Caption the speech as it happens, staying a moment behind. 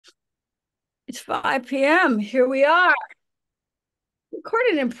It's 5 p.m. Here we are.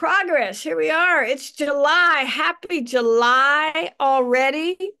 Recording in progress. Here we are. It's July. Happy July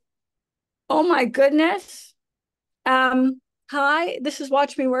already. Oh my goodness. Um, Hi, this is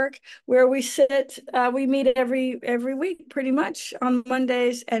Watch Me Work, where we meet every week pretty much on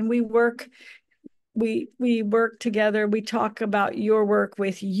Mondays, and we work together. We talk about your work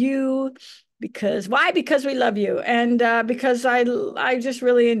with you because why? Because we love you, and because I just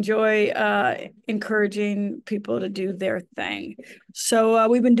really enjoy encouraging people to do their thing. So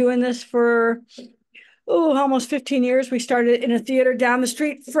we've been doing this for almost 15 years. We started in a theater down the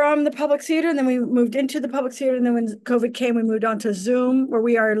street from the public theater, and then we moved into the public theater. And then when COVID came, we moved on to Zoom, where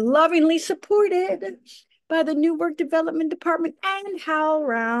we are lovingly supported by the New Work Development Department and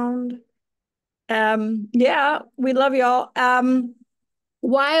HowlRound. Yeah, we love y'all.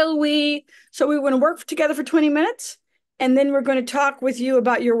 We want to work together for 20 minutes, and then we're going to talk with you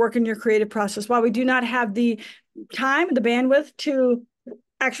about your work and your creative process. While we do not have the time, the bandwidth to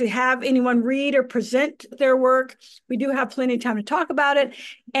actually have anyone read or present their work, we do have plenty of time to talk about it.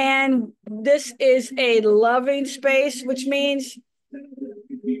 And this is a loving space, which means,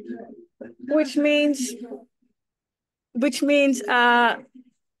 which means,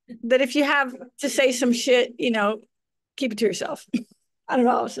 that if you have to say some shit, keep it to yourself. I don't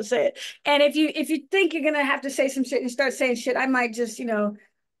know how else to say it. And if you think you're gonna have to say some shit and start saying shit, I might just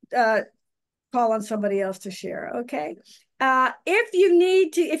uh, call on somebody else to share. Okay.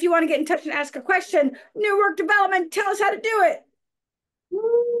 If you want to get in touch and ask a question, New Work Development, tell us how to do it.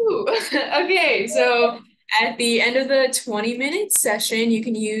 Woo. Okay, so at the end of the 20-minute session, you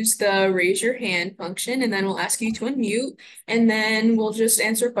can use the raise your hand function, and then we'll ask you to unmute, and then we'll just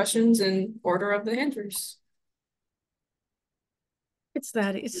answer questions in order of the answers.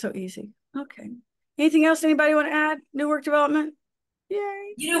 It's so easy. Okay. Anything else anybody want to add? New Work Development?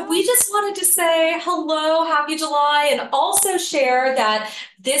 Yay. We No. just wanted to say hello, happy July, and also share that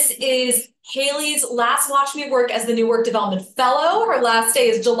this is Haley's last Watch Me Work as the New Work Development Fellow. Her last day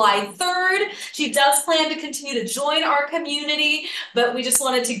is July 3rd. She does plan to continue to join our community, but we just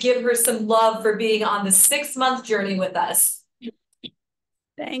wanted to give her some love for being on the 6-month journey with us.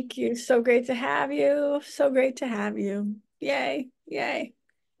 Thank you. So great to have you. So great to have you. Yay. Yay.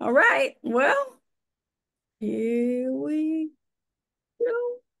 All right. Well, here we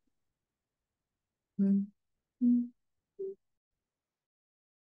go. Mhm.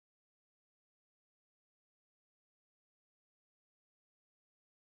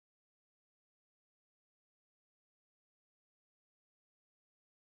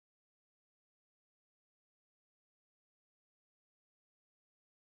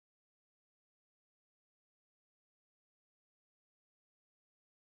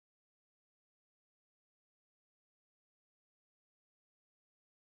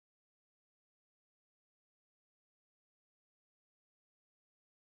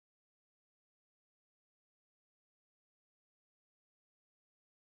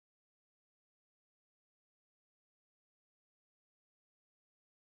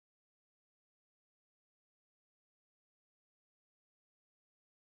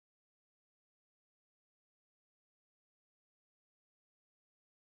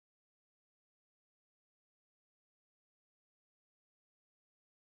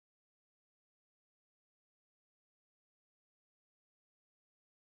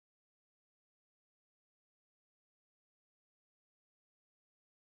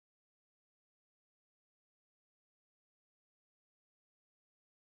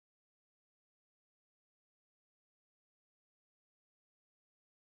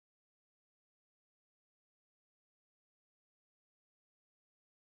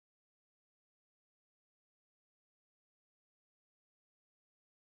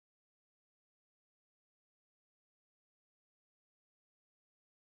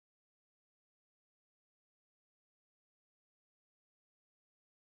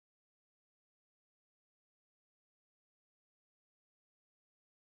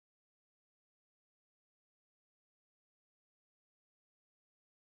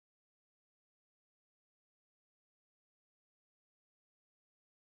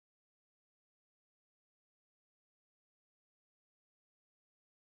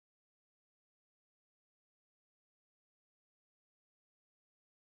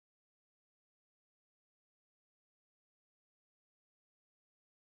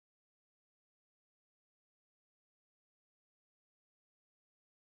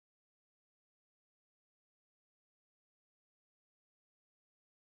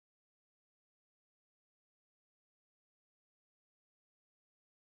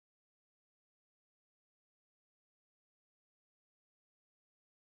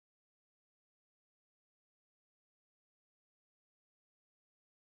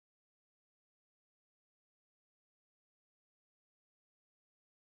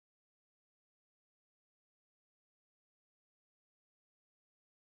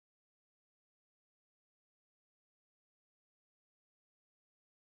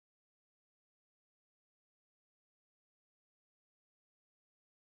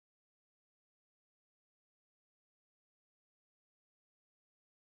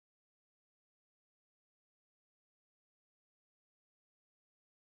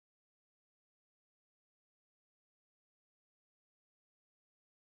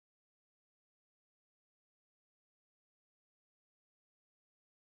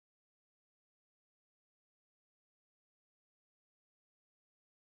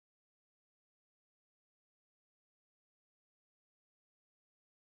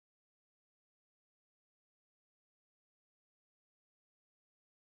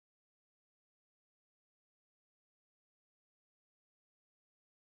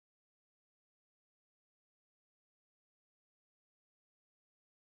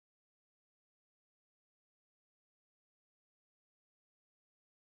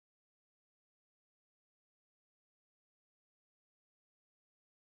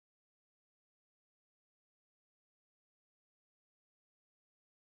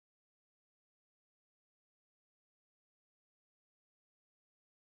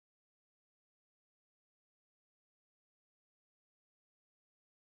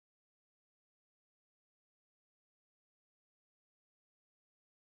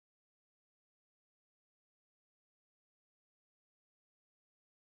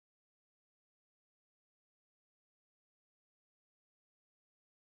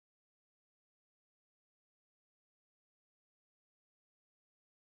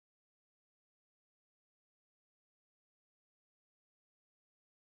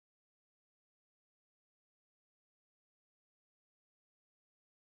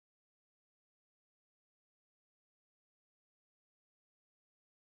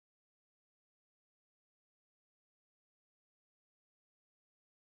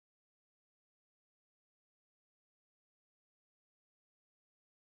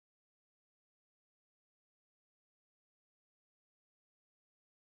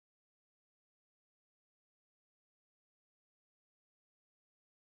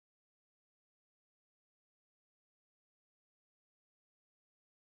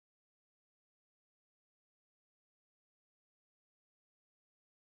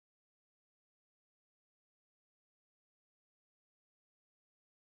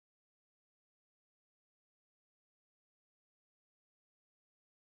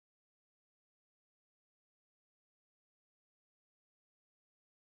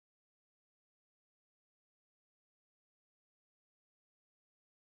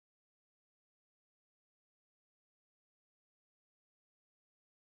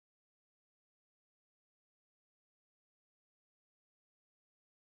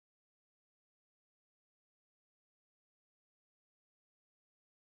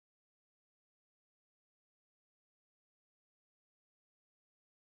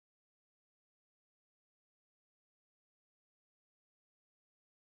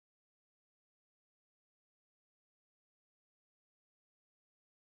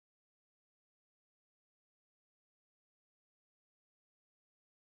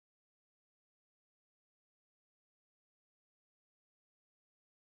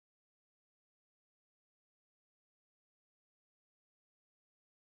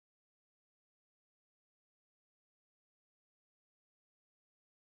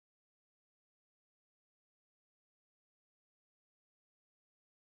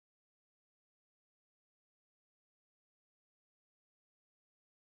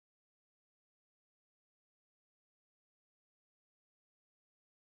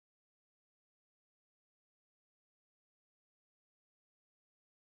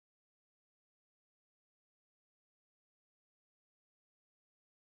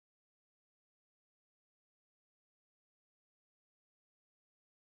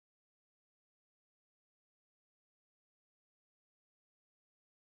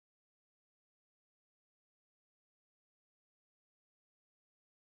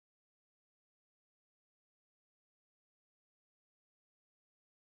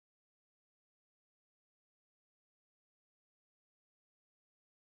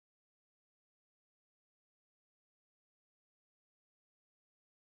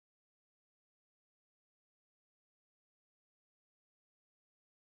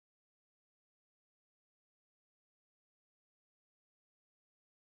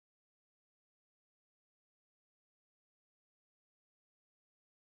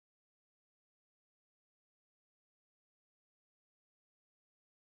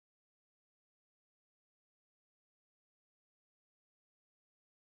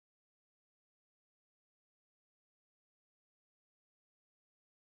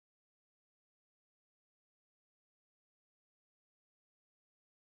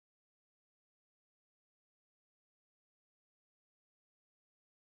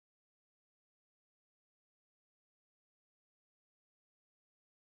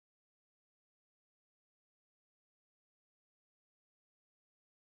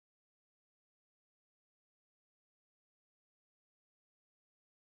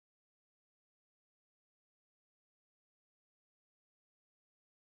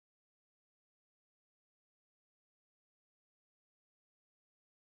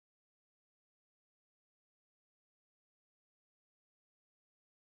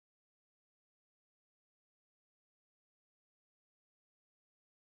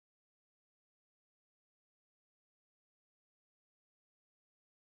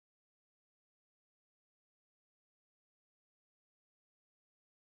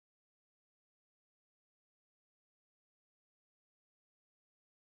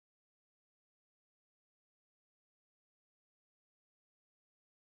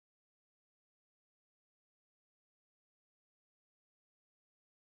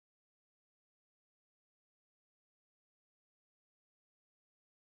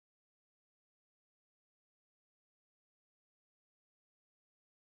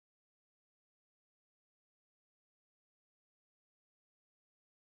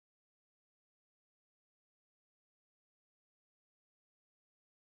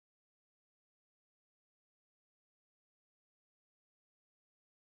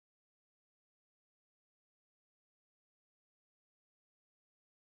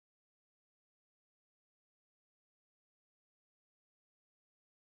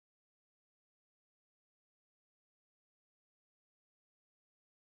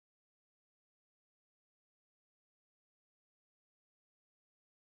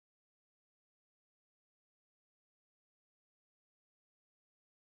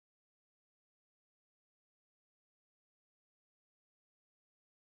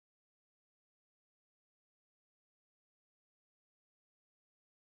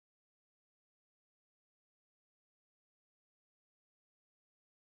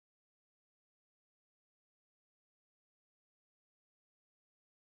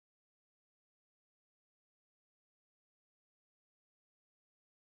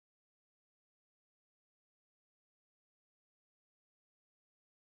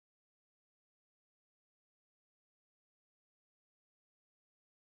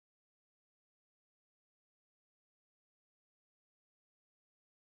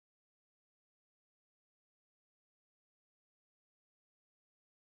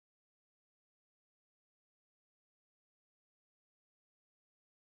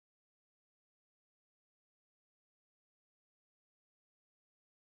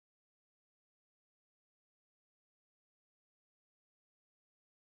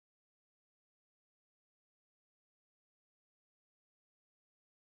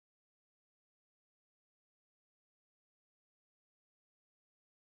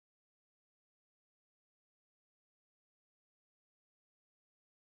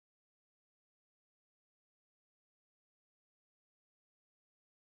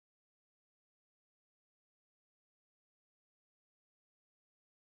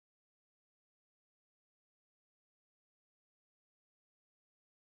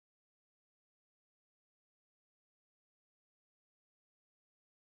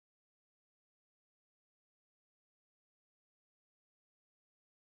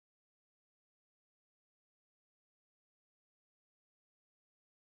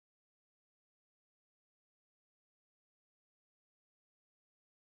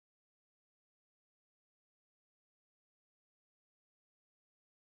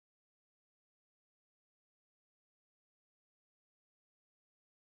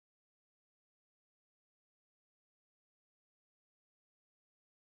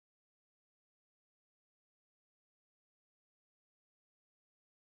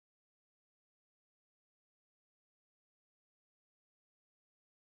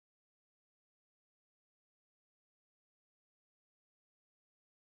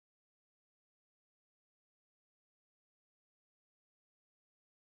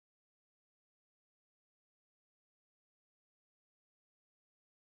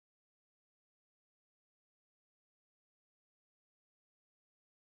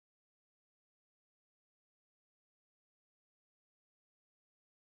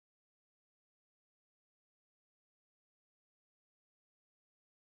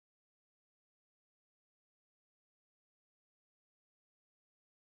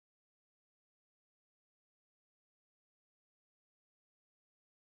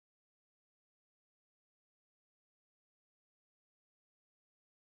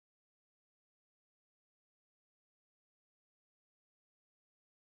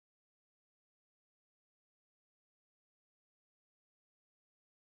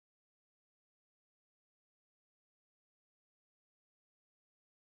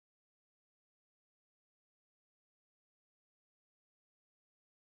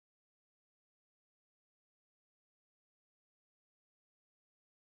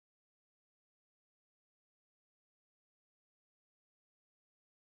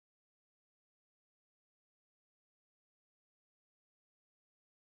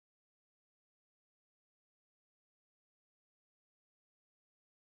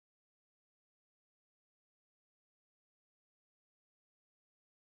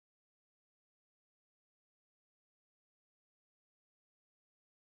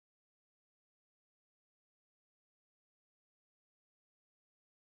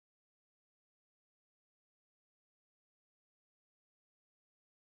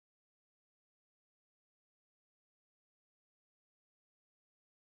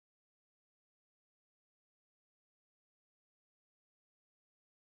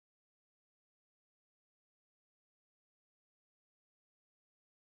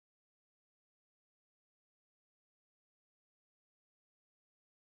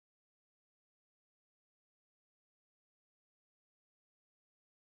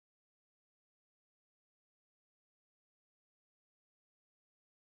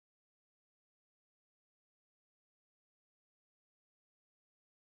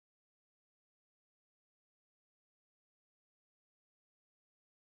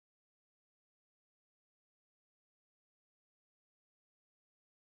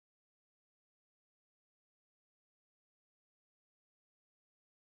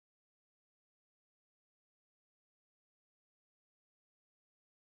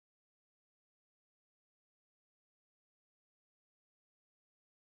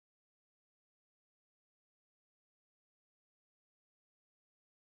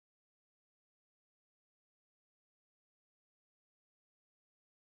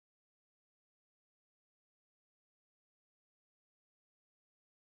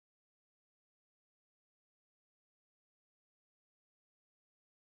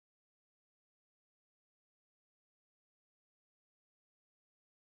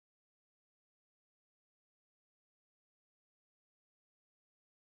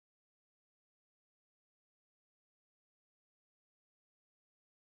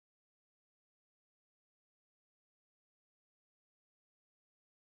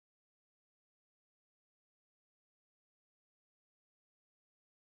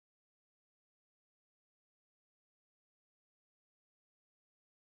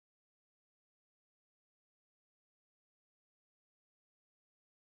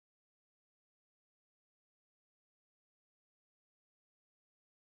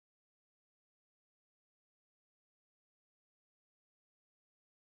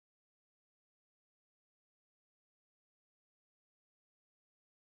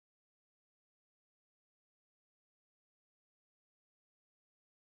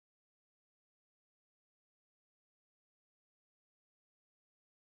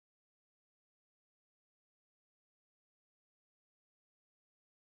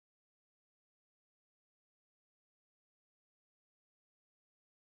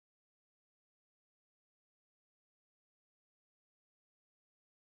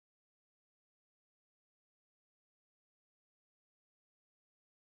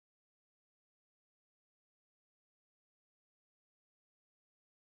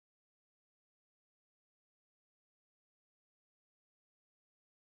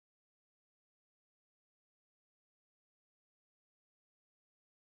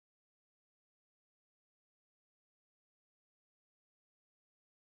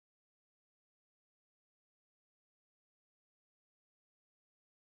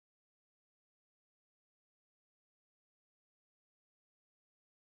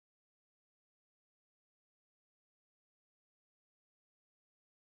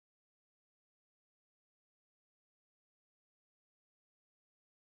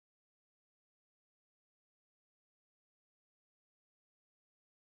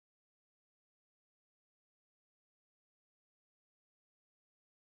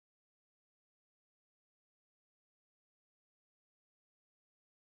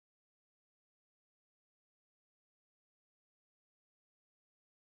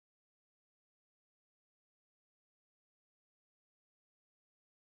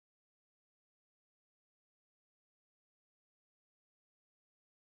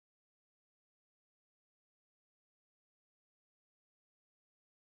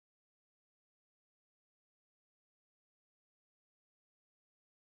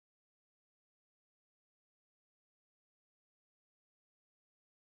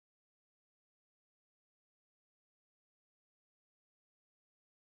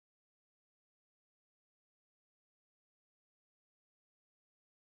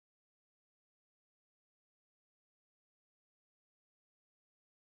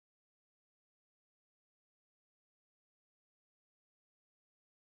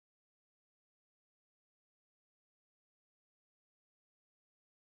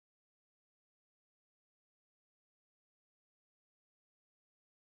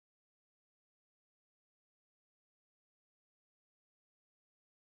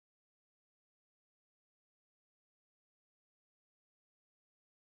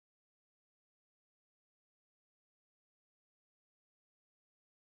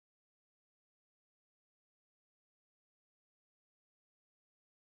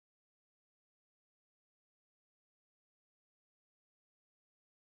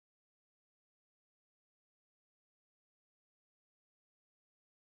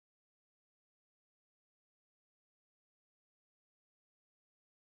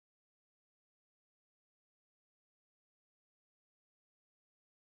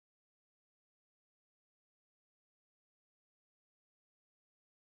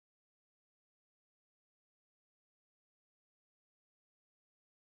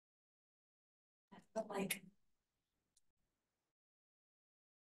 But like.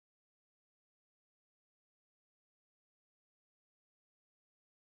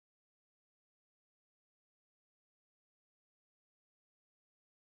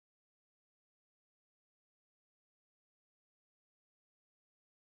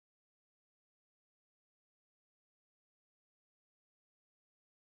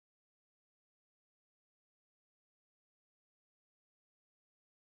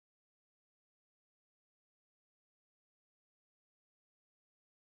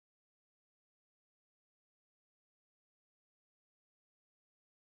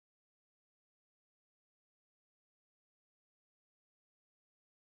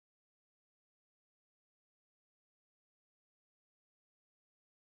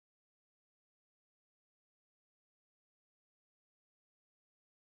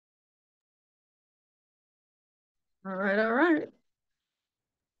 All right, all right.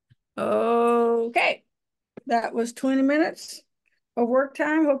 Okay, that was 20 minutes of work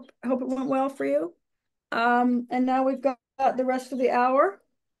time. Hope it went well for you. And now we've got the rest of the hour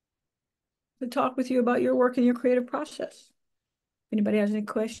to talk with you about your work and your creative process. Anybody has any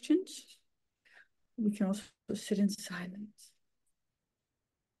questions? We can also sit in silence.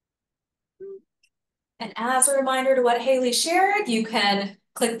 And as a reminder to what Haley shared, you can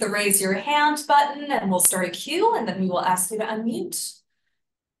click the raise your hand button and we'll start a queue and then we will ask you to unmute.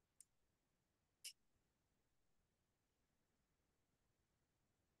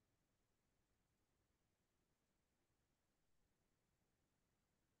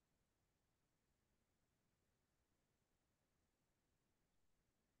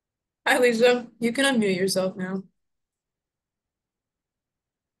 Hi, Lisa. You can unmute yourself now.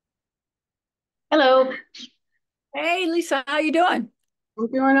 Hello. Hey, Lisa, how you doing? I'm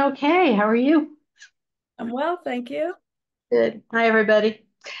doing okay. How are you? I'm well, thank you. Good. Hi, everybody.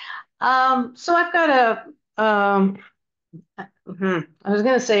 So I've got I was going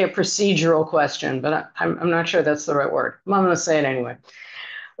to say a procedural question, but I'm not sure that's the right word. I'm going to say it anyway.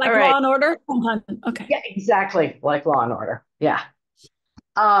 Like All right. Law and Order? Okay. Yeah, exactly. Like Law and Order. Yeah.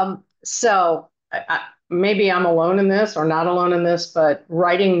 So maybe I'm alone in this or not alone in this, but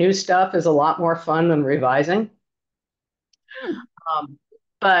writing new stuff is a lot more fun than revising.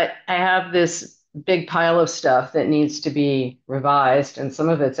 But I have this big pile of stuff that needs to be revised, and some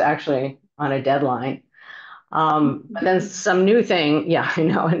of it's actually on a deadline. But then some new thing, yeah, I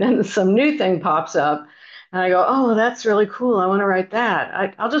know, and then some new thing pops up, and I go, oh, that's really cool. I want to write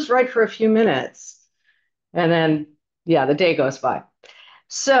that. I'll just write for a few minutes. And then, yeah, the day goes by.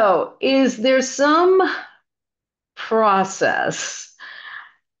 So is there some process,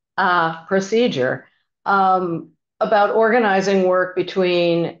 procedure, about organizing work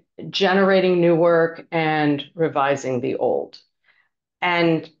between generating new work and revising the old?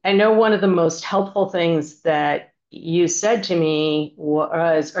 And I know one of the most helpful things that you said to me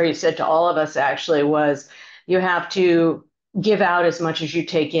was, or you said to all of us actually, was you have to give out as much as you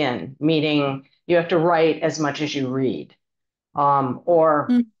take in, meaning you have to write as much as you read, or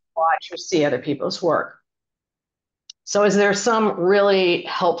watch or see other people's work. So is there some really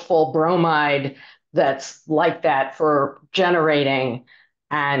helpful bromide that's like that for generating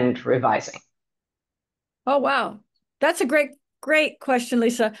and revising? Oh, wow. That's a great question,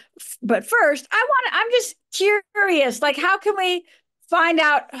 Lisa. But first, I'm just curious, like, how can we find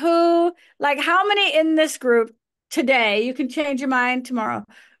out how many in this group today, you can change your mind tomorrow,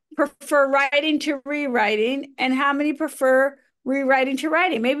 prefer writing to rewriting, and how many prefer rewriting to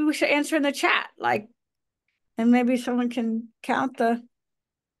writing? Maybe we should answer in the chat, and maybe someone can count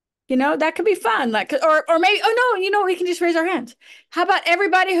that could be fun. Or maybe, oh no, we can just raise our hands. How about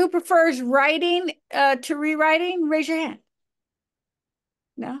everybody who prefers writing to rewriting? Raise your hand.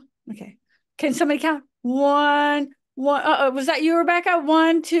 No? Okay. Can somebody count? One. Was that you, Rebecca?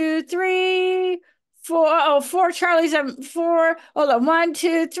 1, 2, 3, 4. Four Charlie's and 4. Hold on. 1,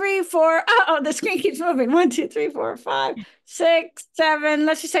 2, 3, 4. The screen keeps moving. 1, 2, 3, 4, 5, 6, 7.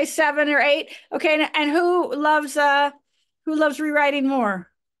 Let's just say 7 or 8. Okay. And who loves rewriting more?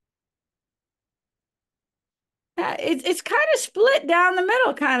 It's kind of split down the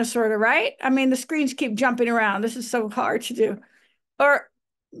middle, kind of, sort of, right? I mean, the screens keep jumping around. This is so hard to do. Or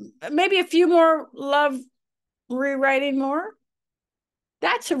maybe a few more love rewriting more.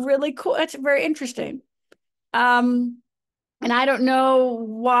 That's very interesting. And I don't know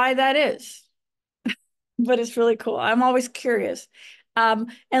why that is, but it's really cool. I'm always curious. And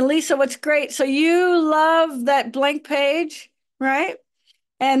Lisa, what's great, so you love that blank page, right?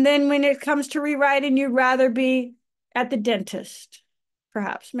 And then when it comes to rewriting, you'd rather be at the dentist,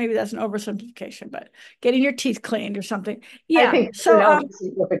 perhaps. Maybe that's an oversimplification, but getting your teeth cleaned or something. Yeah. I think it's so an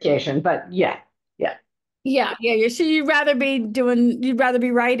oversimplification, but yeah. Yeah. So you'd rather be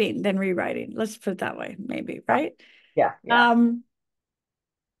writing than rewriting. Let's put it that way, maybe, right? Yeah. Um,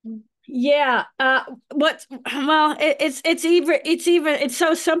 yeah. It's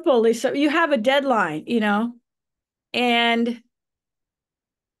so simple, Lisa. You have a deadline, and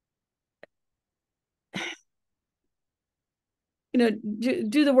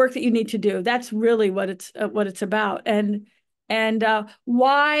do the work that you need to do. That's really what it's about. And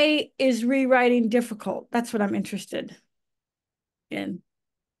why is rewriting difficult? That's what I'm interested in.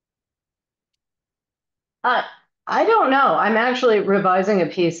 Uh, I don't know. I'm actually revising a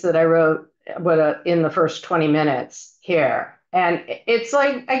piece that I wrote in the first 20 minutes here. And it's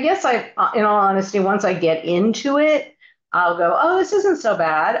like, I guess in all honesty, once I get into it, I'll go, oh, this isn't so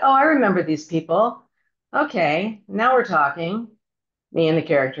bad. Oh, I remember these people. Okay, now we're talking, me and the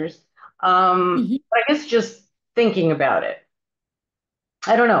characters. Mhm. But I guess just thinking about it.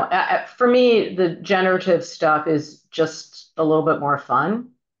 I don't know. For me, the generative stuff is just a little bit more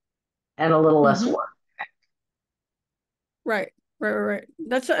fun and a little less Mhm. work. Right.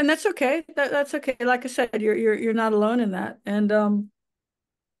 That's okay. That's okay. Like I said, you're not alone in that. And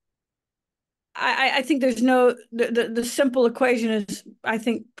I think there's no the simple equation is, I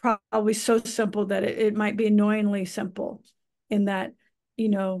think, probably so simple that it might be annoyingly simple, in that, you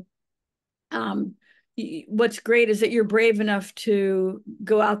know, um what's great is that you're brave enough to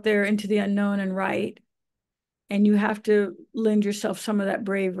go out there into the unknown and write, and you have to lend yourself some of that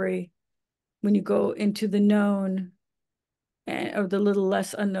bravery when you go into the known, or the little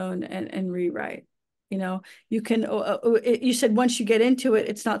less unknown, and rewrite. You can, you said once you get into it,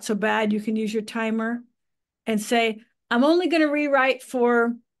 it's not so bad. You can use your timer and say, I'm only going to rewrite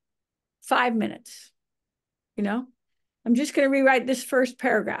for 5 minutes. I'm just going to rewrite this first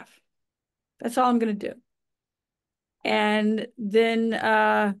paragraph. That's all I'm going to do. And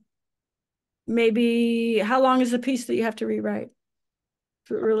then maybe, how long is the piece that you have to rewrite?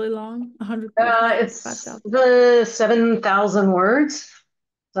 Is it really long? 100 pages? It's 5,000? the 7,000 words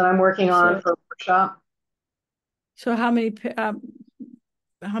that I'm working on So, for a workshop. so how many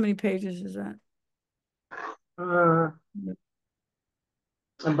pages is that? Uh,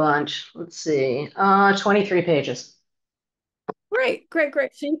 a bunch. Let's see. 23 pages. Great.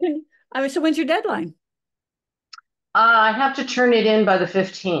 So you can, so when's your deadline? I have to turn it in by the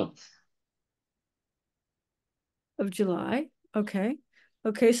 15th. Of July. Okay.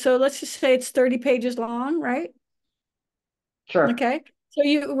 So let's just say it's 30 pages long, right? Sure. Okay.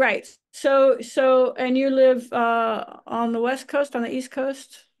 Right. And you live on the West Coast, on the East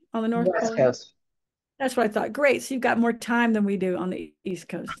Coast, on the North West Pole? Coast. That's what I thought. Great. So you've got more time than we do on the East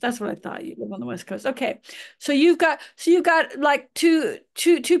Coast. That's what I thought. You live on the West Coast. Okay. So you've got like two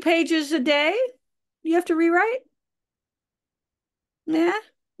pages a day you have to rewrite? Yeah.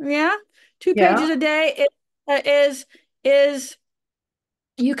 Yeah. Two Yeah. pages a day. It is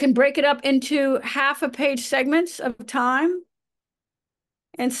you can break it up into half a page segments of time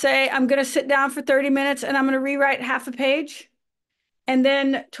and say, I'm going to sit down for 30 minutes and I'm going to rewrite half a page. And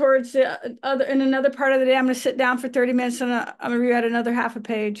then towards in another part of the day, I'm going to sit down for 30 minutes and I'm going to rewrite another half a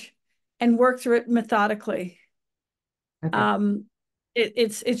page and work through it methodically. Okay. Um,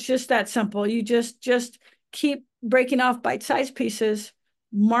 it's just that simple. You just keep breaking off bite-sized pieces,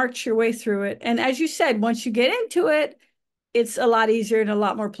 march your way through it. And as you said, once you get into it, it's a lot easier and a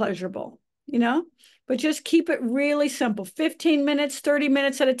lot more pleasurable, but just keep it really simple. 15 minutes, 30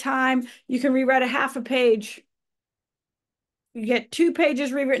 minutes at a time. You can rewrite a half a page. You get 2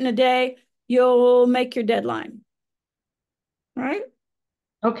 pages rewritten a day, you'll make your deadline. Right?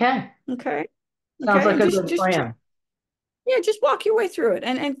 Okay. Okay. Sounds Okay. like And a just good just plan. yeah, just walk your way through it,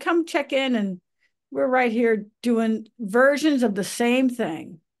 and come check in, and we're right here doing versions of the same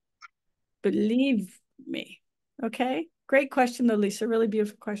thing. Believe me. Okay. Great question though, Lisa. Really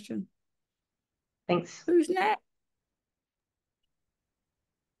beautiful question. Thanks. Who's next?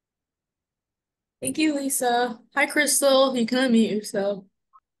 Thank you, Lisa. Hi, Crystal. You can unmute yourself.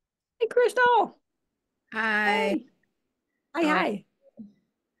 Hey, Crystal. Hi. Hey. Hi, How are hi.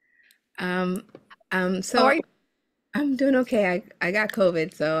 um How so are you? I'm doing okay. I got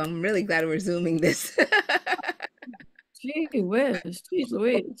COVID, so I'm really glad we're zooming this. Gee whiz. Geez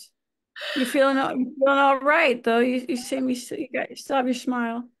Louise. You feeling all right though? You seem you still have your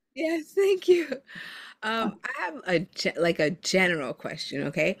smile. Yes, thank you. I have like a general question,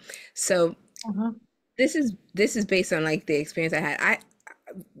 okay? So Uh-huh. this is based on like the experience I had.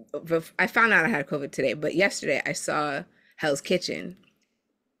 I found out I had COVID today, but yesterday I saw Hell's Kitchen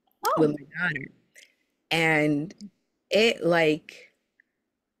with Oh. my daughter, and it like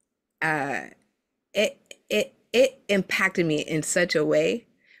uh it it impacted me in such a way,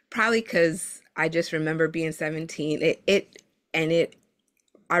 probably because I just remember being 17.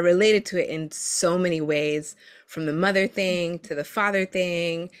 I related to it in so many ways, from the mother thing to the father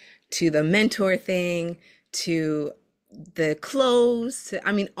thing to the mentor thing to the clothes to,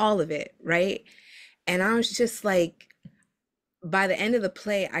 I mean, all of it, right? And I was just like, by the end of the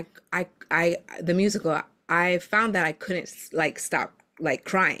play, the musical, I found that I couldn't like stop like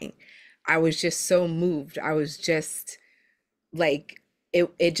crying. I was just so moved. I was just like,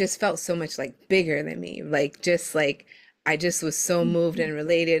 it just felt so much like bigger than me. Like just like I just was so moved and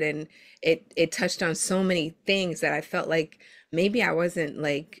related, and it touched on so many things that I felt like maybe I wasn't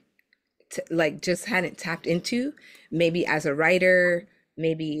like like just hadn't tapped into, maybe as a writer,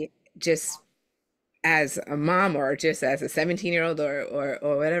 maybe just as a mom or just as a 17-year-old or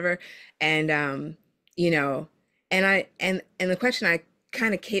whatever. And you know, and the question I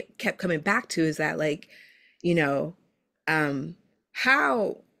kind of kept coming back to is that, like, you know, um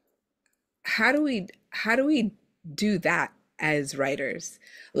how how do we do that as writers?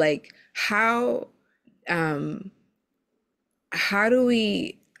 Like um how do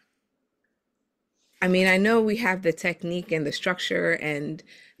we, I mean, I know we have the technique and the structure and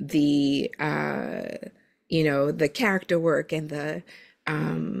the you know, the character work and the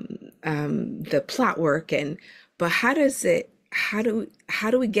plot work, and but how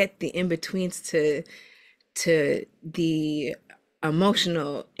do we get the in-betweens to the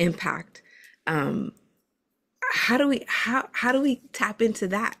emotional impact? Um, how do we tap into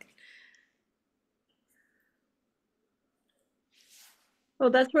that? Well,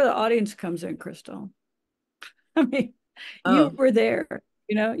 that's where the audience comes in, Crystal. I mean, you Oh, were there,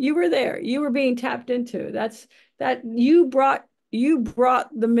 you know, you were there. You were being tapped into. That you brought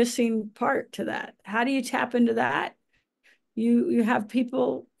the missing part to that. How do you tap into that? You have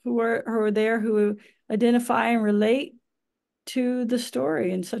people who are there who identify and relate to the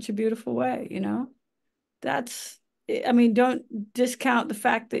story in such a beautiful way, you know? That's, I mean, don't discount the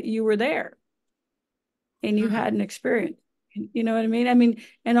fact that you were there and you had an experience. You know what I mean? I mean,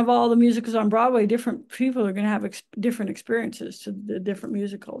 and of all the musicals on Broadway, different people are going to have different experiences to the different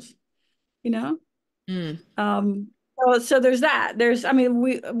musicals, you know? mm, So there's that. There's, I mean,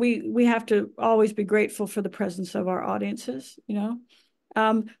 we have to always be grateful for the presence of our audiences, you know?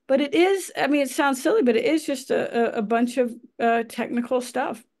 But it is, I mean, it sounds silly, but it is just a bunch of technical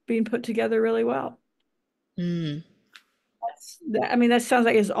stuff being put together really well. mm, I mean, that sounds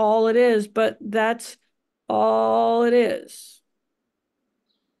like it's all it is, but that's all it is.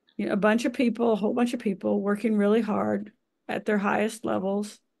 You know, a whole bunch of people working really hard at their highest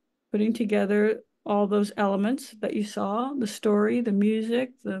levels, putting together all those elements that you saw, the story, the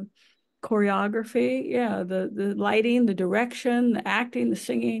music, the choreography, yeah, the lighting, the direction, the acting, the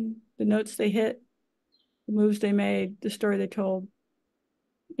singing, the notes they hit, the moves they made, the story they told.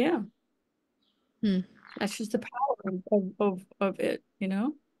 Yeah, mm. that's just the power of it, you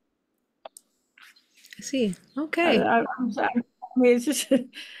know? I see. I, Okay. I, I'm sorry. I mean, it's just,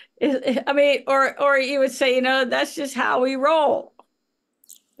 I mean, or you would say, you know, that's just how we roll.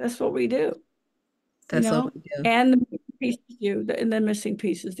 That's what we do, you That's all know? we do. And the missing piece is you, and the missing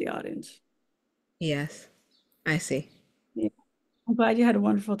piece is the audience. Yes, I see. Yeah. I'm glad you had a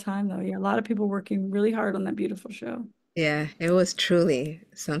wonderful time, though. Yeah, a lot of people working really hard on that beautiful show. Yeah, it was truly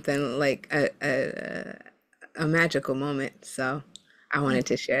something like a magical moment. So I wanted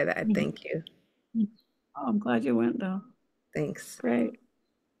to share that. Thank you. Oh, I'm glad you went, though. Thanks. Great.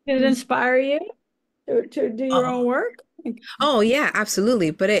 Did it Mm. inspire you to do your Oh, own work? oh yeah,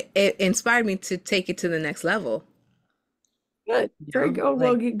 absolutely. But it inspired me to take it to the next level, Good. you Very know? good. Oh,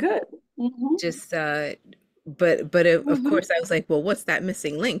 well, Like good. Mm-hmm. just of Mm-hmm. course I was like, well, what's that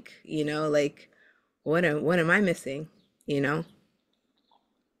missing link? You know, like what am I missing? You know?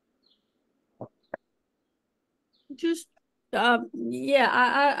 Just, yeah,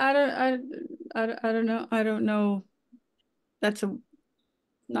 I don't know. I don't know. That's a,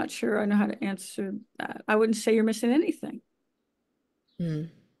 not sure I know how to answer that. I wouldn't say you're missing anything. Mm,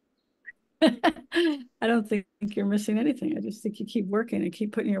 I don't think you're missing anything. I just think you keep working and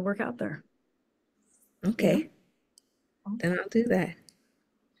keep putting your work out there, you know? okay, then I'll do that.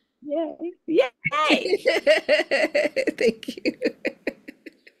 Yay. Yay. Thank you.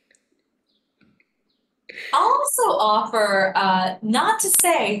 I'll also offer, not to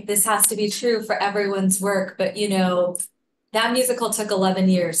say this has to be true for everyone's work, but you know, that musical took 11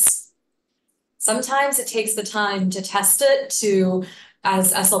 years. Sometimes it takes the time to test it, to,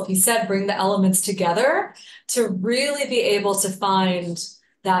 as SLP said, bring the elements together to really be able to find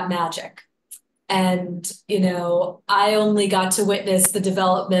that magic. And, you know, I only got to witness the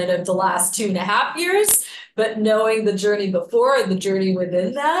development of the last 2.5 years, but knowing the journey before and the journey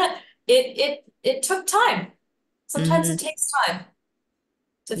within that, it it took time. Sometimes it takes time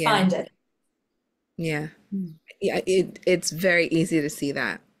to Yeah. find it. Yeah. Yeah, it's very easy to see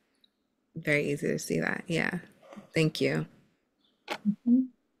that. Very easy to see that. Yeah. Thank you. Well,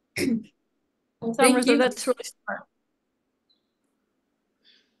 Summer, thank so you. that's really smart.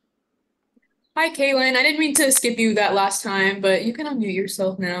 Hi, Kaylin. I didn't mean to skip you that last time, but you can unmute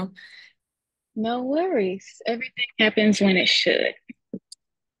yourself now. No worries. Everything happens when it should.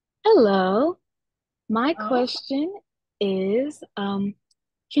 Hello. My Oh, question is, can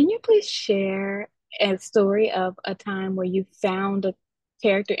you please share a story of a time where you found a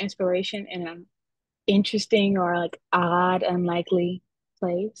character inspiration in an interesting or like odd, unlikely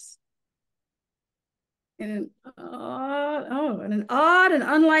place? in an odd and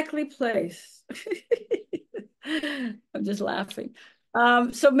unlikely place. I'm just laughing.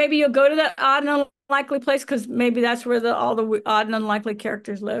 So maybe you'll go to that odd and unlikely place because maybe that's where all the odd and unlikely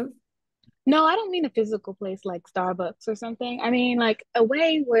characters live. No, I don't mean a physical place like Starbucks or something. I mean like a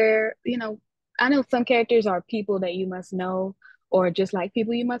way where, I know some characters are people that you must know or just like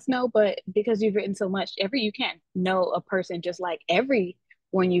people you must know, but because you've written so much, you can't know a person just like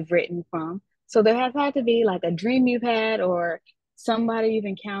everyone you've written from. So there has had to be like a dream you've had or somebody you've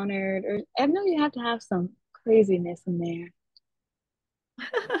encountered, or I know you have to have some craziness in there.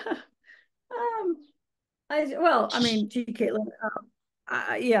 um, I mean, gee, Caitlin,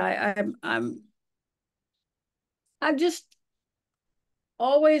 yeah, I'm just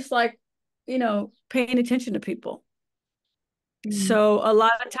always like, paying attention to people. Mm. So a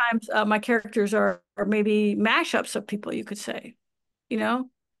lot of times, my characters are maybe mashups of people, you could say, you know,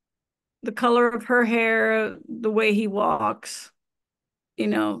 the color of her hair, the way he walks, you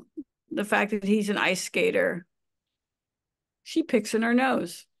know, the fact that he's an ice skater. She picks in her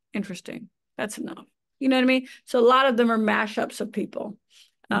nose. Interesting. That's enough. You know what I mean? So a lot of them are mashups of people.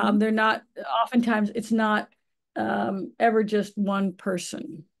 Mhm. They're not, oftentimes it's not ever just one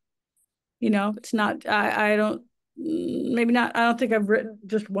person. It's not, I don't, maybe not, I don't think I've written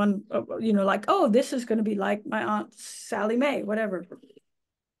just one, like, oh, this is going to be like my Aunt Sally Mae, whatever.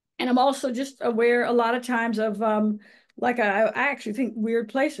 And I'm also just aware a lot of times of, like, I actually think weird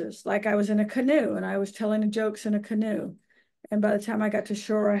places. Like I was in a canoe and I was telling the jokes in a canoe. And by the time I got to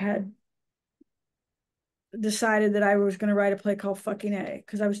shore, I had decided that I was going to write a play called Fucking A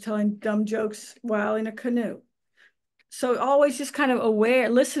because I was telling dumb jokes while in a canoe. So always just kind of aware,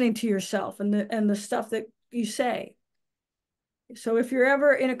 listening to yourself and the stuff that you say. So if you're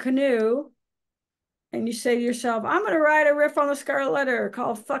ever in a canoe and you say to yourself, I'm going to write a riff on the Scarlet Letter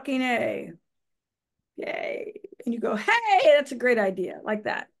called Fucking A. Yay. And you go, hey, that's a great idea. Like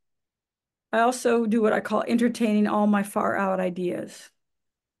that. I also do what I call entertaining all my far out ideas.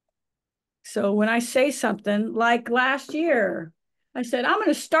 So when I say something like last year, I said, I'm going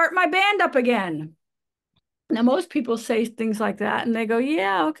to start my band up again. Now, most people say things like that and they go,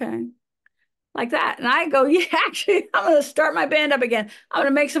 yeah, okay. Like that. And I go, yeah, actually, I'm going to start my band up again. I'm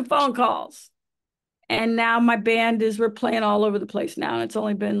going to make some phone calls. And now my band we're playing all over the place now. And it's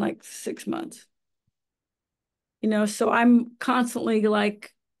only been like 6 months. So I'm constantly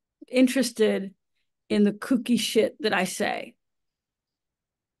like interested in the kooky shit that I say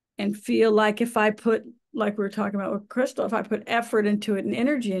and feel like if I put, like we were talking about with Crystal, if I put effort into it and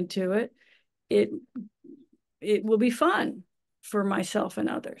energy into it, it it will be fun for myself and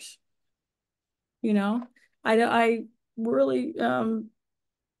others. I really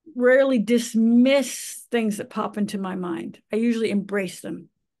rarely dismiss things that pop into my mind. I usually embrace them.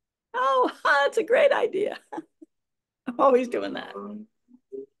 Oh, that's a great idea. I'm always doing that.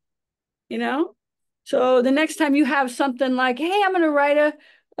 you know? So the next time you have something like, hey, I'm going to write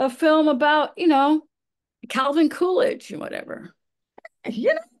a film about, Calvin Coolidge and whatever,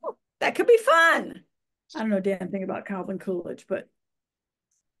 that could be fun. I don't know a damn thing about Calvin Coolidge, but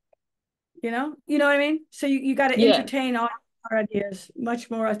you know what I mean? So you got to Yeah. entertain all our ideas much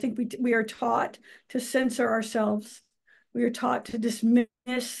more. I think we are taught to censor ourselves. We are taught to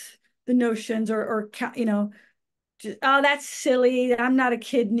dismiss the notions or just, oh, that's silly. I'm not a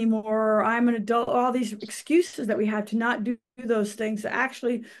kid anymore. Or I'm an adult. All these excuses that we have to not do those things that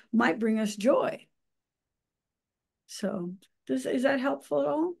actually might bring us joy. So, is that helpful at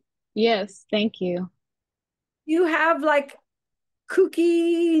all? Yes, thank you. You have like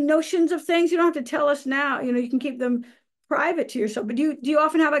kooky notions of things. You don't have to tell us now. You can keep them private to yourself. But do you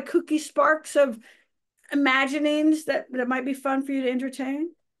often have like kooky sparks of imaginings that might be fun for you to entertain?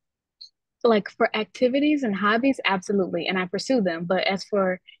 Like for activities and hobbies, absolutely. And I pursue them. But as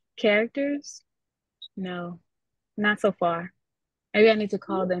for characters, no, not so far. Maybe I need to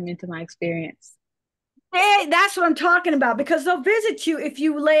call them into my experience. Hey, that's what I'm talking about, because they'll visit you if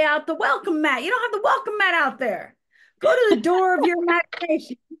you lay out the welcome mat. You don't have the welcome mat out there. Go to the door of your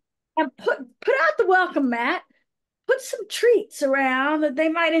imagination and put out the welcome mat, put some treats around that they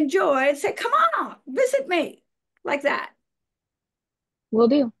might enjoy, and say, come on, visit me, like that. Will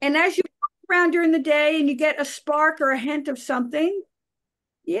do. And as you walk around during the day and you get a spark or a hint of something,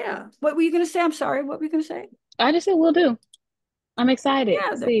 yeah. What were you going to say? I'm sorry. What were you going to say? I just said will do. I'm excited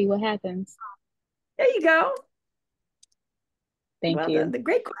Yeah, to see what happens. there you go. Thank Well, you. the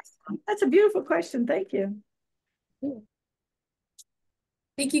great question. That's a beautiful question. Thank you.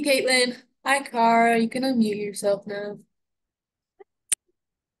 Thank you, Caitlin. Hi, Cara. You can unmute yourself now.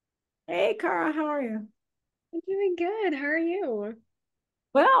 Hey, Cara, how are you? I'm doing good. How are you?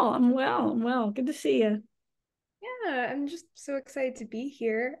 Well, I'm well. I'm well. Good to see you. Yeah, I'm just so excited to be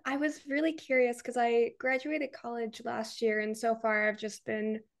here. I was really curious because I graduated college last year, and so far I've just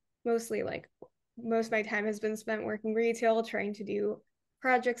been mostly like most of my time has been spent working retail, trying to do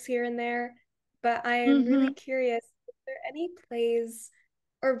projects here and there. But I am Mm-hmm. really curious, is there any plays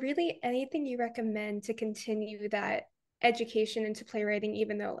or really anything you recommend to continue that education into playwriting,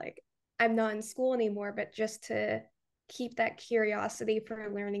 even though like I'm not in school anymore, but just to keep that curiosity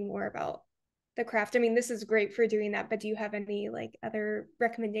for learning more about the craft? I mean, this is great for doing that, but do you have any like other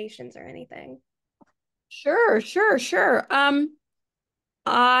recommendations or anything? Sure.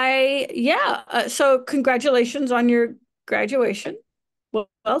 Yeah. So congratulations on your graduation.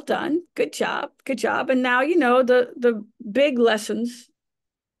 Well done. Good job. Good job. And now you know the big lessons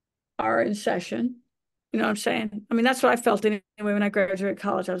are in session. You know what I'm saying? I mean, that's what I felt anyway when I graduated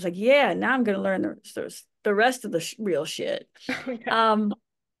college. I was like, yeah, now I'm going to learn the rest of the real shit. Oh, yeah.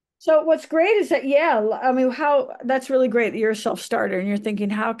 So what's great is that, yeah, I mean, how that's really great that you're a self-starter and you're thinking,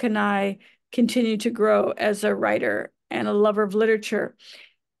 how can I continue to grow as a writer and a lover of literature?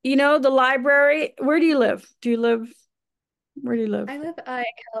 You know, the library, where do you live? Where do you live? I live in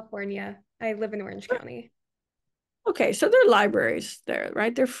California. I live in Orange County. Okay, so there are libraries there,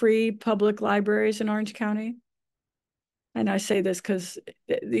 right? They're free public libraries in Orange County. And I say this because,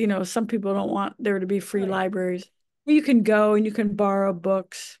 you know, some people don't want there to be free Oh, yeah. libraries. You can go and you can borrow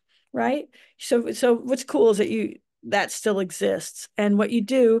books, right? So what's cool is that still exists. And what you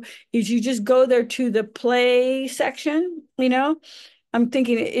do is you just go there to the play section, you know? I'm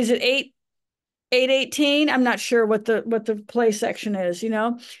thinking, is it 818? I'm not sure what the play section is, you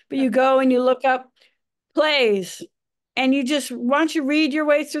know? But you go and you look up plays and you just, why don't you read your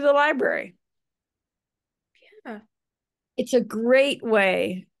way through the library? Yeah. It's a great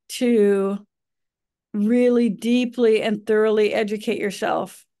way to really deeply and thoroughly educate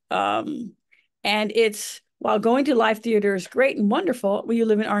yourself. And it's, while going to live theater is great and wonderful, when you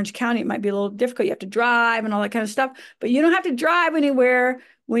live in Orange County, it might be a little difficult. You have to drive and all that kind of stuff, but you don't have to drive anywhere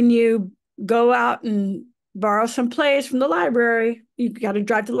when you go out and borrow some plays from the library. You got to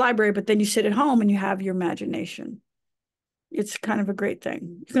drive to the library, but then you sit at home and you have your imagination. It's kind of a great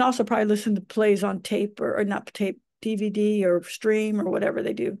thing. You can also probably listen to plays on tape or not tape, DVD or stream or whatever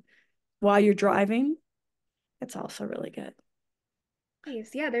they do while you're driving. It's also really good.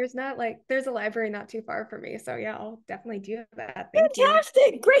 Nice. Yeah, there's a library not too far from me. So yeah, I'll definitely do that. Thank you.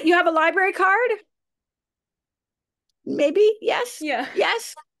 Fantastic. Great. You have a library card? Maybe? Yes. Yeah.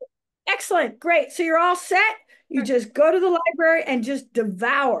 Yes. Excellent. Great. So you're all set. You just go to the library and just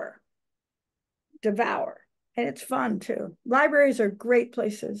devour. And it's fun too. Libraries are great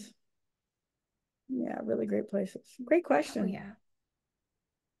places. Yeah, really great places. Great question. Oh, yeah.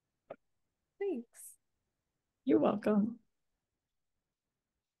 Thanks. You're welcome.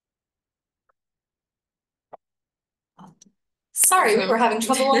 Sorry, we were having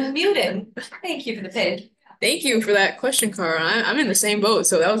trouble unmuting. Thank you for the pig. Thank you for that question, Cara. I'm in the same boat,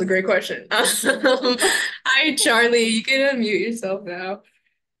 so that was a great question. Hi, Charlie. You can unmute yourself now.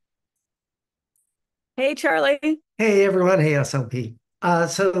 Hey, Charlie. Hey everyone, hey SLP. In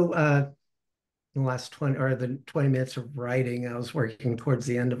the last 20 minutes of writing, I was working towards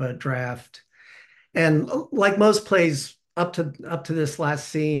the end of a draft. And like most plays up to this last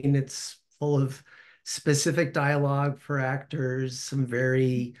scene, it's full of specific dialogue for actors, some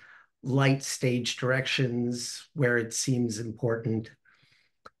very light stage directions where it seems important.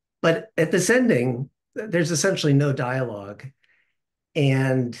 But at this ending, there's essentially no dialogue.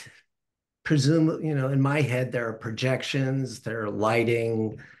 And in my head, there are projections, there are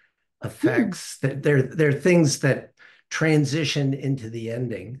lighting, effects, that they're things that transition into the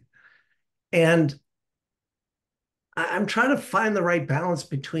ending. And I'm trying to find the right balance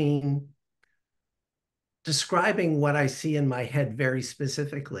between describing what I see in my head very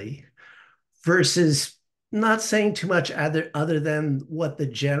specifically versus not saying too much other than what the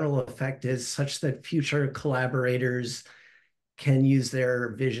general effect is, such that future collaborators can use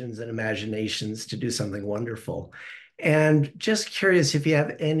their visions and imaginations to do something wonderful. And just curious if you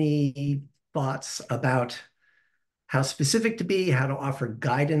have any thoughts about how specific to be, how to offer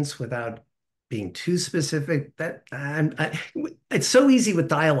guidance without being too specific. It's so easy with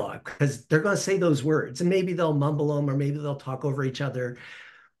dialogue because they're going to say those words and maybe they'll mumble them or maybe they'll talk over each other.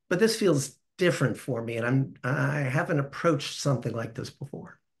 But this feels different for me, and I haven't approached something like this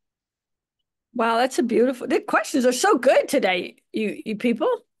before. Wow, that's a beautiful. The questions are so good today, you people.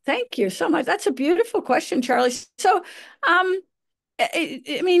 Thank you so much. That's a beautiful question, Charlie. So, I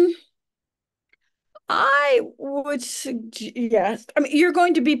mean, I would suggest. I mean, you're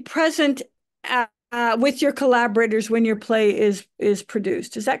going to be present with your collaborators when your play is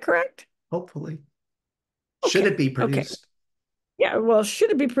produced. Is that correct? Hopefully. Should it be produced? Yeah, well,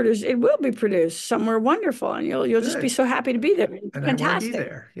 should it be produced? It will be produced somewhere wonderful, and you'll just be so happy to be there. And fantastic. I want to be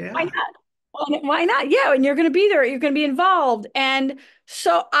there. Yeah. Why not? Why not? Yeah, and you're going to be there. You're going to be involved. And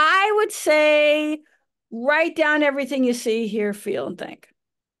so I would say write down everything you see, hear, feel, and think.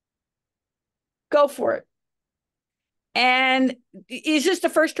 Go for it. And is this the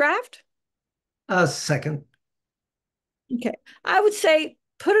first draft? Second. Okay. I would say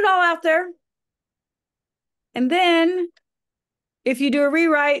put it all out there. And then if you do a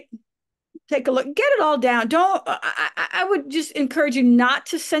rewrite, take a look, get it all down. I would just encourage you not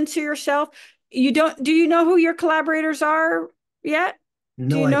to censor yourself. Do you know who your collaborators are yet? No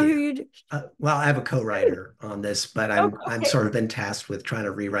do you idea. Know who you do? Well, I have a co-writer on this, but I'm sort of been tasked with trying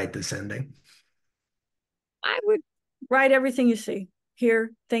to rewrite this ending. I would write everything you see,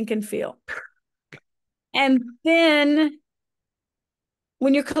 hear, think, and feel. And then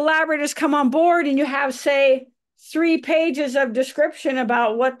when your collaborators come on board and you have, say, 3 pages of description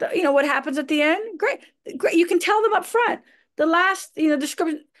about what happens at the end, great. You can tell them up front. The last,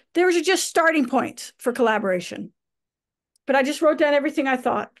 description, those are just starting points for collaboration. But I just wrote down everything I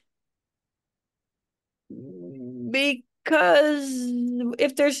thought. Because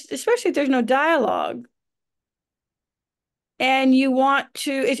especially if there's no dialogue, and you want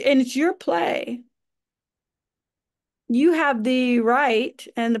to, and it's your play, you have the right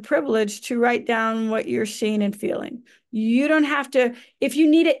and the privilege to write down what you're seeing and feeling. You don't have to, if you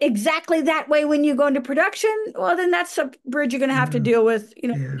need it exactly that way when you go into production, well, then that's a bridge you're going to have to deal with,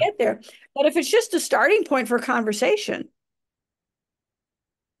 to get there. But if it's just a starting point for a conversation,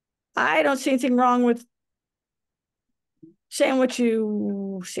 I don't see anything wrong with saying what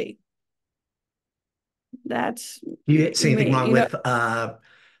you see. That's you see anything wrong with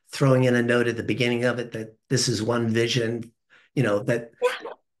throwing in a note at the beginning of it that this is one vision, that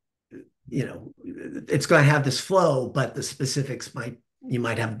it's going to have this flow, but the specifics you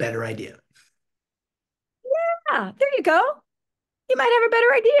might have a better idea. Yeah, there you go. You might have a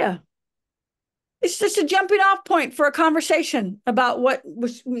better idea. It's just a jumping off point for a conversation about what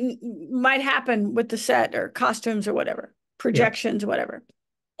might happen with the set or costumes or whatever, projections, whatever.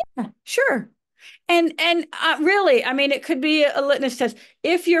 Yeah, sure. And really, I mean, it could be a litmus test.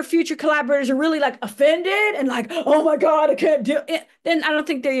 If your future collaborators are really like offended and like, oh my God, I can't do it, then I don't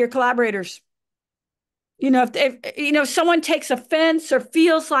think they're your collaborators. If someone takes offense or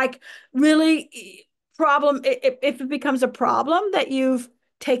feels like really problem, if it becomes a problem that you've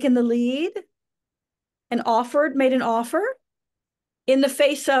taken the lead and made an offer in the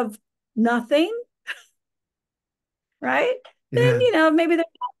face of nothing, right? Yeah. Then, maybe they're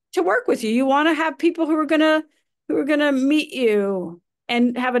to work with you. You want to have people who are gonna meet you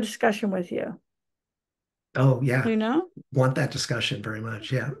and have a discussion with you. Oh yeah. Want that discussion very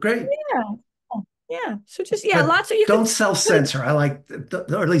much. Yeah. Great. Yeah. So just lots of don't self-censor. I like,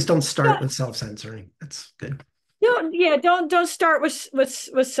 or at least don't start with self-censoring. That's good. Don't start with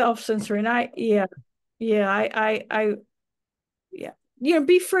self-censoring.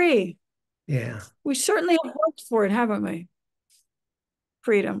 Be free. Yeah. We certainly have worked for it, haven't we?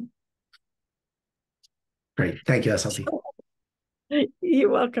 Freedom. Great. Thank you, SLP. You're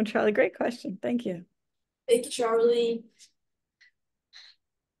welcome, Charlie. Great question. Thank you. Thank you, Charlie.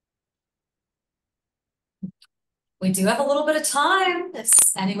 We do have a little bit of time if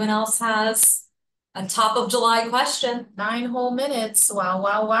anyone else has a top of July question. 9 whole minutes. Wow,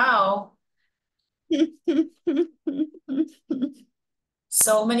 wow, wow.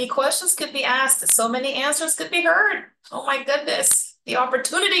 So many questions could be asked. So many answers could be heard. Oh my goodness. The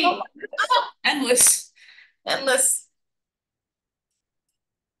opportunity. Endless. Endless.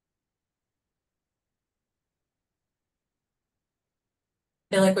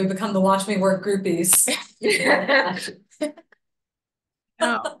 I feel like we've become the Watch Me Work groupies.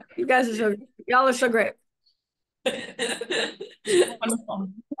 Oh, y'all are so great. Wonderful.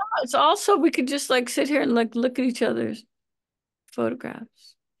 It's also, we could just like sit here and like look at each other's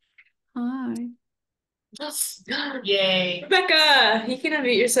photographs. Hi. Yay. Rebecca, you can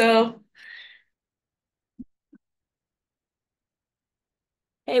unmute yourself.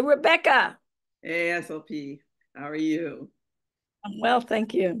 Hey, Rebecca. Hey, SLP, how are you? I'm well,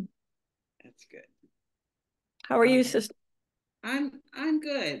 thank you. That's good. How are you, sister? I'm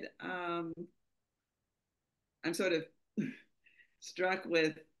good. I'm sort of struck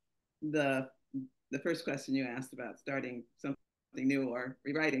with the first question you asked about starting something new or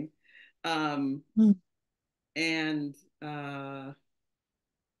rewriting. Hmm. And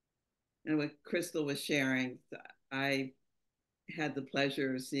what Crystal was sharing, I had the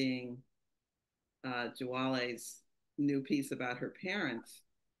pleasure of seeing Jawale's new piece about her parents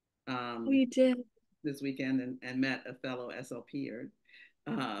We did. this weekend, and met a fellow SLPer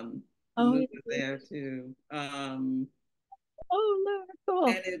Oh, who was there too. oh, no, cool.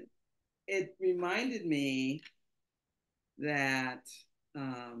 And it reminded me that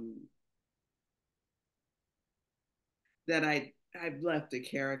that I've left a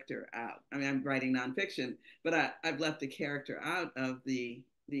character out. I mean, I'm writing nonfiction, but I've left a character out of the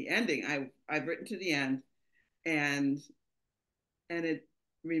ending. I've written to the end, and it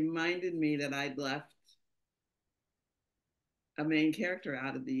reminded me that I'd left a main character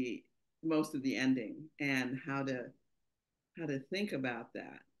out of the most of the ending, and how to think about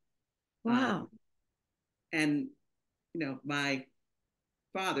that. Wow. And my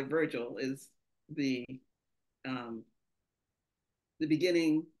father Virgil is the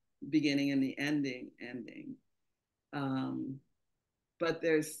beginning, and the ending. But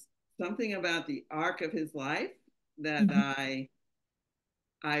there's something about the arc of his life that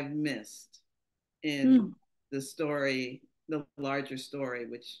I've missed in the story, the larger story,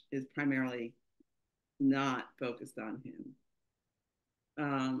 which is primarily not focused on him.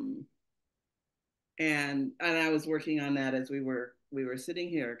 And I was working on that as we were sitting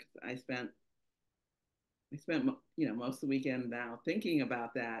here, because I spent most of the weekend now thinking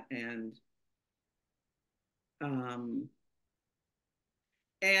about that, and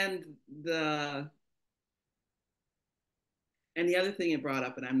the other thing it brought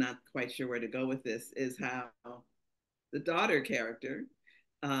up, and I'm not quite sure where to go with this, is how the daughter character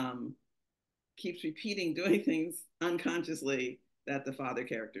keeps repeating doing things unconsciously that the father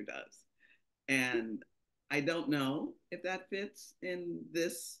character does. And I don't know if that fits in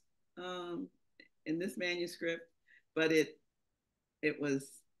this manuscript, but it was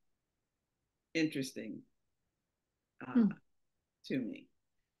interesting to me,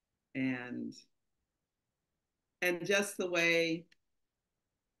 and just the way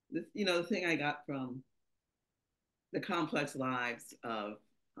the thing I got from the complex lives of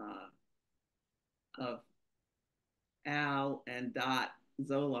Al and Dot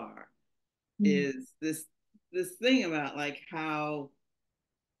Zolar is this thing about like how,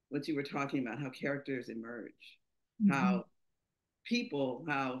 what you were talking about, how characters emerge, how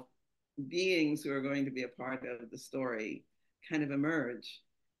beings who are going to be a part of the story kind of emerge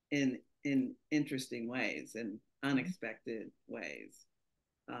in interesting ways and unexpected ways.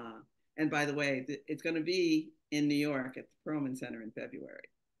 And by the way, it's going to be in New York at the Perlman Center in February.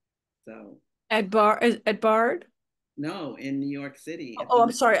 So at Bard? No, in New York City. Oh,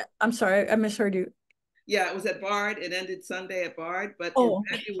 I'm sorry. I misheard you. Yeah, it was at Bard. It ended Sunday at Bard, but in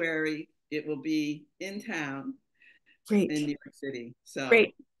February it will be in town. Great. In New York City. So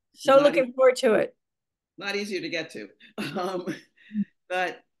great. So looking forward to it. A lot easier to get to.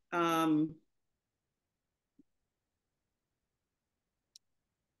 But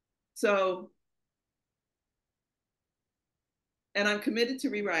so, and I'm committed to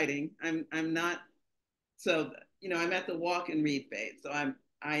rewriting. I'm not, so I'm at the walk and read phase. So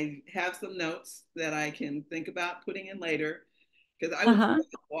I have some notes that I can think about putting in later, because I would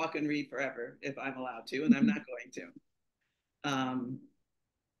walk and read forever if I'm allowed to, and I'm not going to.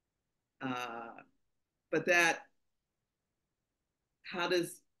 But that, how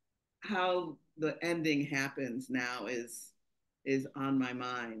the ending happens now is on my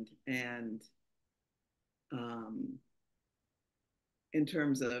mind, and in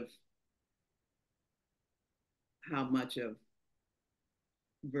terms of how much of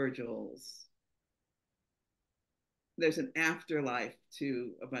Virgil's, there's an afterlife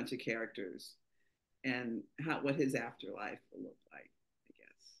to a bunch of characters, and what his afterlife will look like, I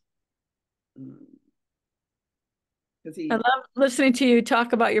guess. I love listening to you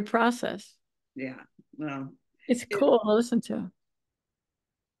talk about your process. Yeah, well, it's cool to listen to.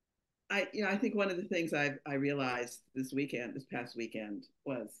 I think one of the things I realized this past weekend,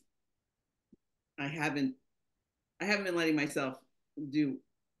 was I haven't I haven't been letting myself do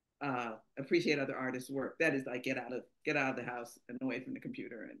appreciate other artists' work. That is like get out of the house and away from the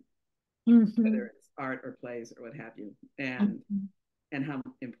computer, and whether it's art or plays or what have you, and how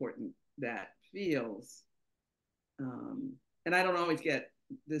important that feels. And I don't always get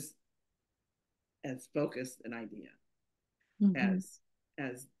this as focused an idea as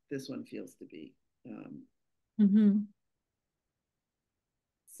this one feels to be.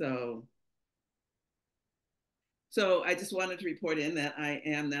 So I just wanted to report in that I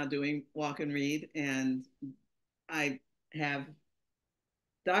am now doing walk and read, and I have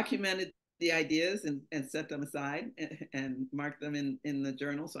documented the ideas and set them aside and marked them in the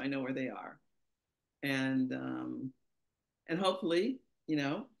journal so I know where they are. And hopefully, you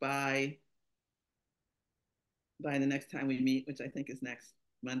know, by the next time we meet, which I think is next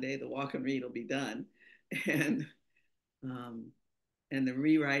Monday, the walk and read will be done, and the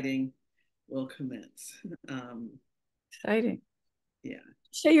rewriting will commence. Exciting. Yeah.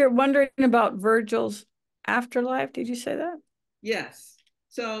 So you're wondering about Virgil's afterlife? Did you say that? Yes.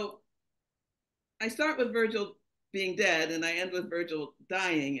 So I start with Virgil being dead, and I end with Virgil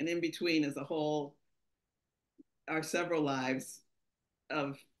dying, and in between is are several lives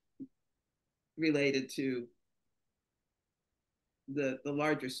of related to the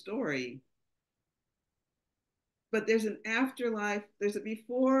larger story. But there's an afterlife, there's a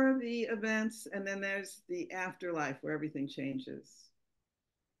before the events, and then there's the afterlife where everything changes.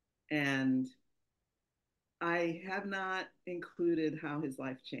 And I have not included how his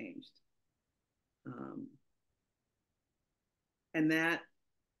life changed. And that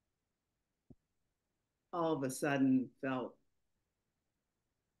all of a sudden felt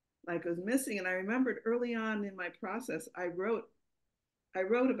like it was missing. And I remembered early on in my process, I wrote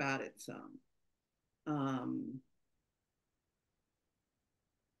about it some.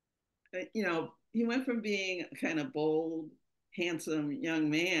 You know, he went from being a kind of bold, handsome young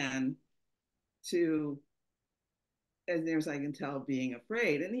man to, as near as I can tell, being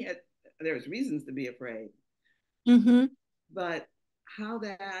afraid. And there was reasons to be afraid. But how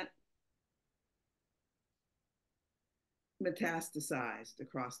that metastasized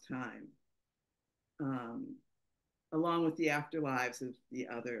across time, along with the afterlives of the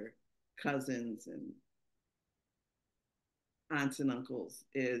other cousins and aunts and uncles,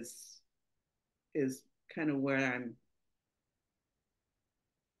 is kind of where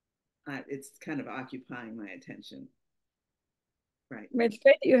it's kind of occupying my attention. Right. It's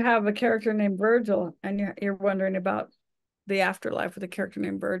great that you have a character named Virgil, and you're wondering about the afterlife with a character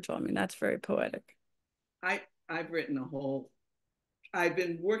named Virgil. I mean, that's very poetic. I've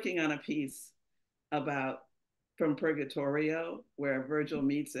been working on a piece about from Purgatorio, where Virgil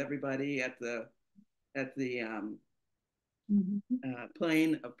meets everybody at the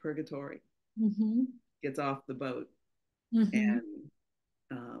plane of purgatory, gets off the boat, and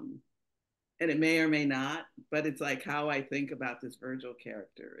it may or may not, but it's like how I think about this Virgil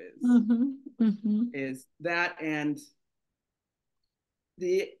character is that, and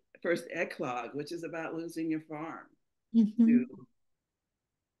the first eclogue, which is about losing your farm to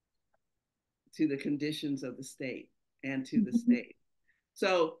the conditions of the state and to the state.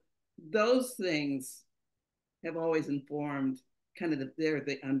 So those things have always informed kind of they're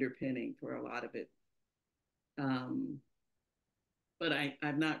the underpinning for a lot of it. But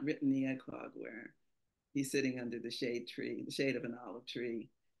I've not written the eclogue where he's sitting under the shade of an olive tree,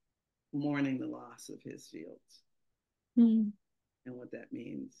 mourning the loss of his fields and what that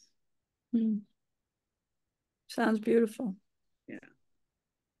means. Sounds beautiful. Yeah.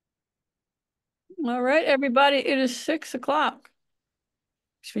 All right, everybody, it is 6 o'clock,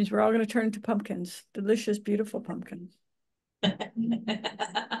 which means we're all going to turn into pumpkins, delicious, beautiful pumpkins.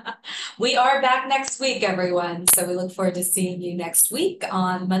 We are back next week, everyone. So we look forward to seeing you next week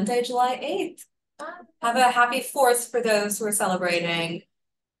on Monday, July 8th. Have a happy 4th for those who are celebrating.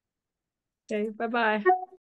 Okay, bye-bye.